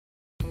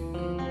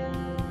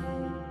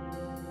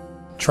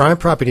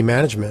Triumph Property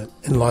Management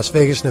in Las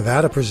Vegas,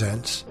 Nevada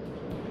presents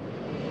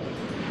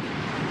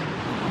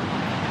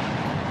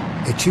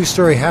a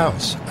two-story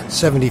house on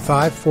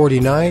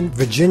 7549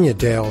 Virginia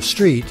Dale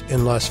Street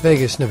in Las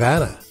Vegas,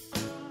 Nevada.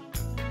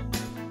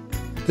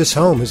 This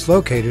home is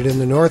located in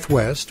the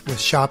northwest with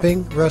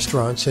shopping,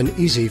 restaurants, and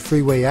easy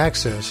freeway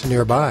access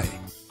nearby.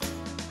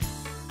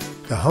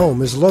 The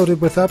home is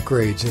loaded with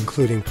upgrades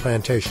including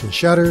plantation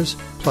shutters,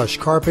 plush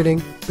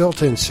carpeting,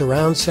 built-in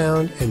surround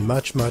sound, and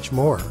much, much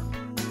more.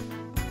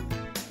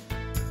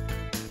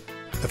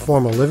 The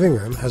formal living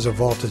room has a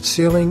vaulted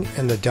ceiling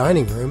and the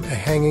dining room a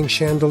hanging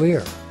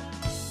chandelier.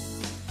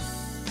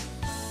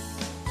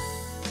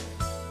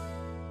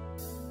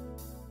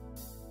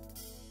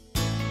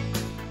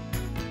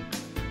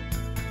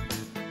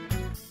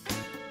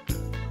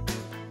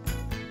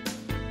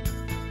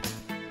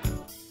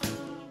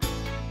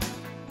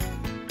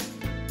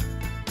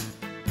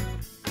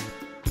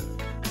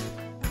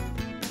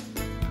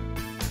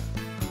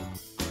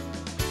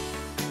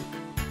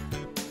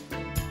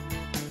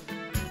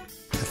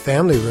 The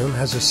family room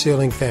has a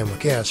ceiling fan with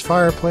gas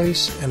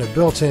fireplace and a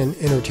built-in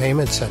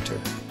entertainment center.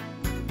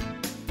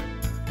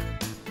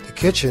 The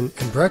kitchen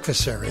and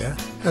breakfast area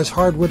has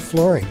hardwood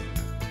flooring.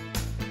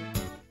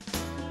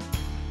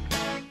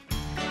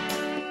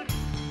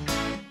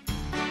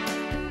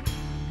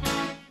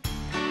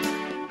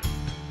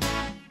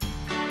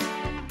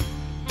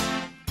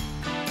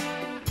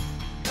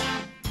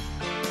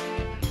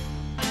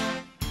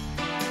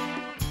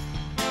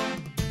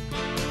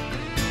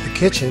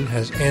 The kitchen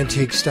has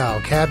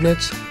antique-style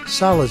cabinets,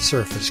 solid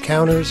surface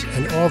counters,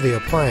 and all the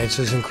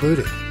appliances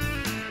included.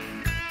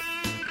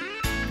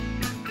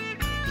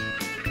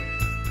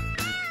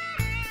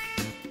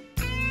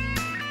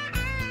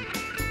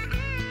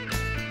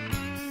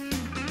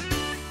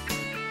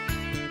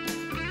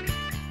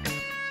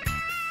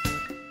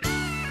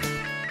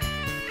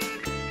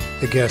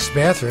 The guest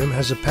bathroom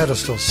has a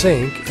pedestal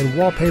sink and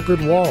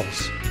wallpapered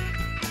walls.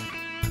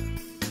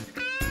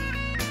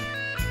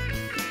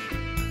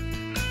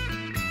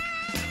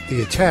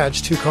 The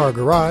attached two-car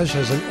garage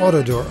has an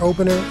auto door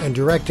opener and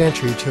direct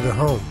entry to the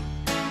home.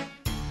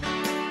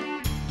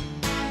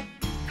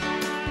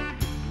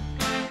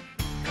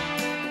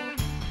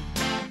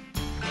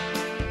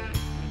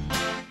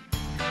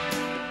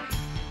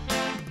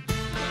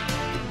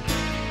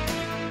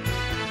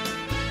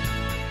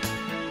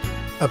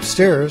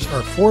 Upstairs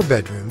are 4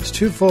 bedrooms,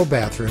 2 full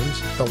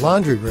bathrooms, the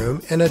laundry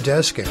room, and a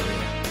desk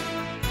area.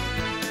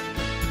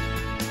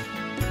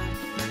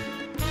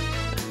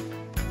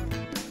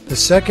 The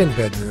second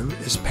bedroom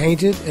is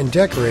painted and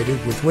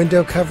decorated with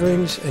window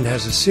coverings and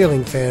has a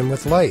ceiling fan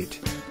with light.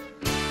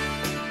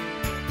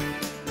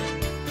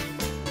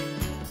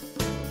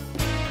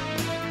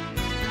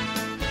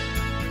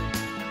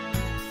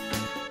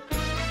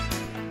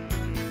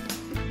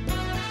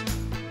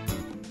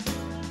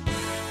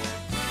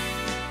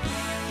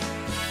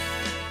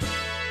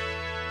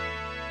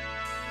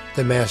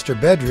 The master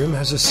bedroom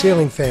has a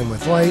ceiling fan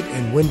with light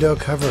and window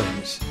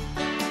coverings.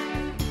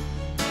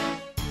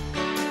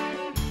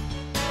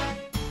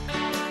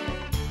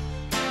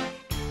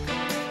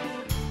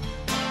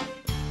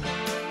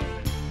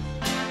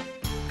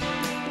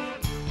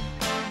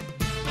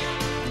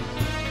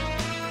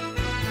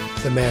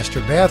 The master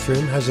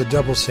bathroom has a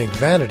double sink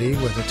vanity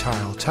with a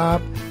tile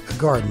top, a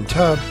garden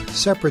tub,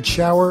 separate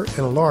shower, and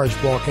a large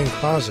walk-in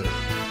closet.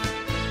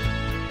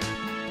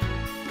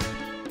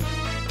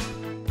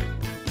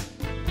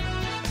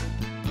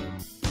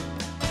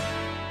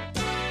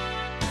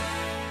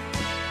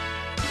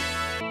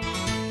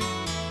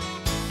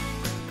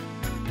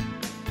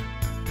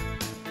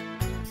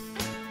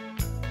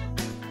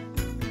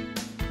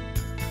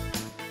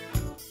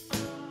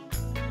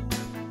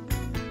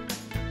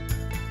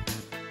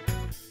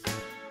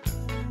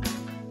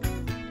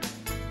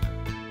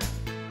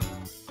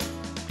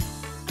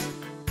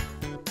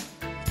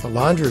 The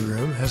laundry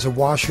room has a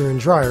washer and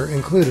dryer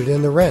included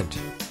in the rent.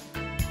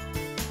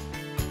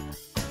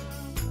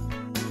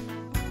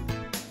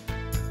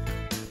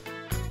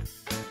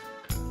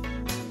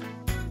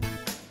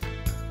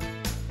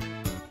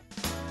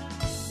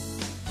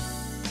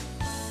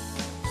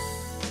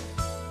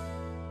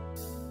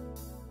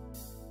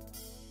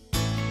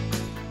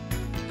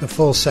 The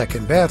full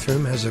second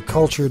bathroom has a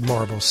cultured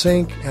marble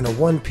sink and a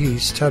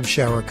one-piece tub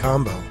shower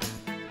combo.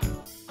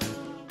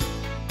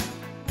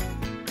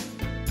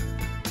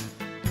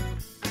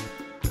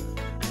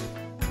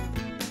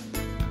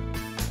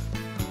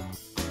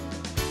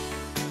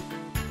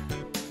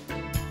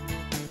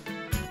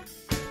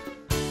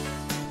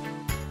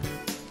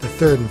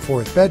 The third and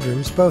fourth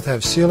bedrooms both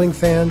have ceiling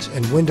fans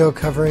and window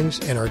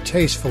coverings and are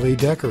tastefully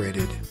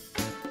decorated.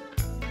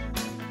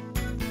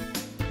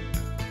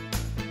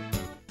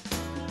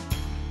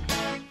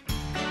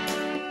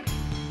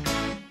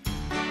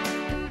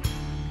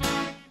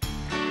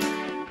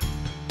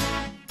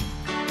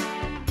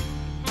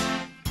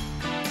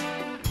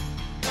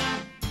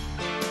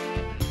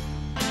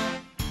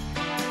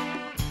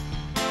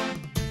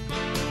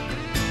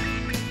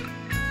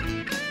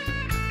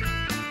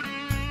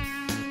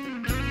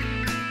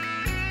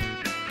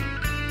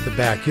 The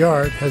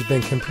backyard has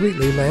been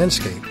completely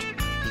landscaped.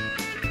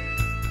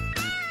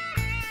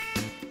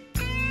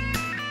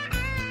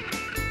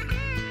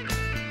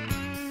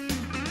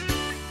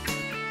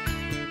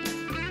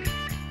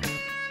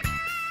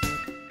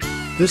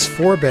 This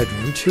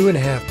 4-bedroom,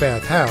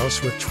 2.5-bath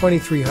house with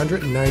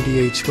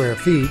 2,398 square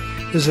feet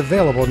is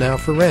available now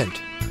for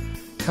rent.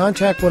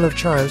 Contact one of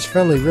Charm's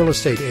friendly real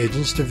estate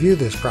agents to view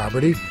this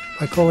property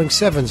by calling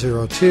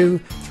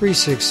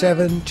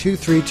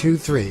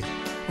 702-367-2323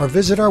 or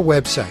visit our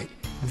website,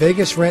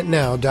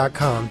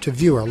 vegasrentnow.com, to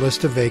view our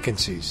list of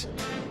vacancies.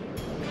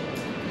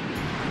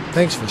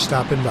 Thanks for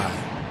stopping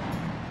by.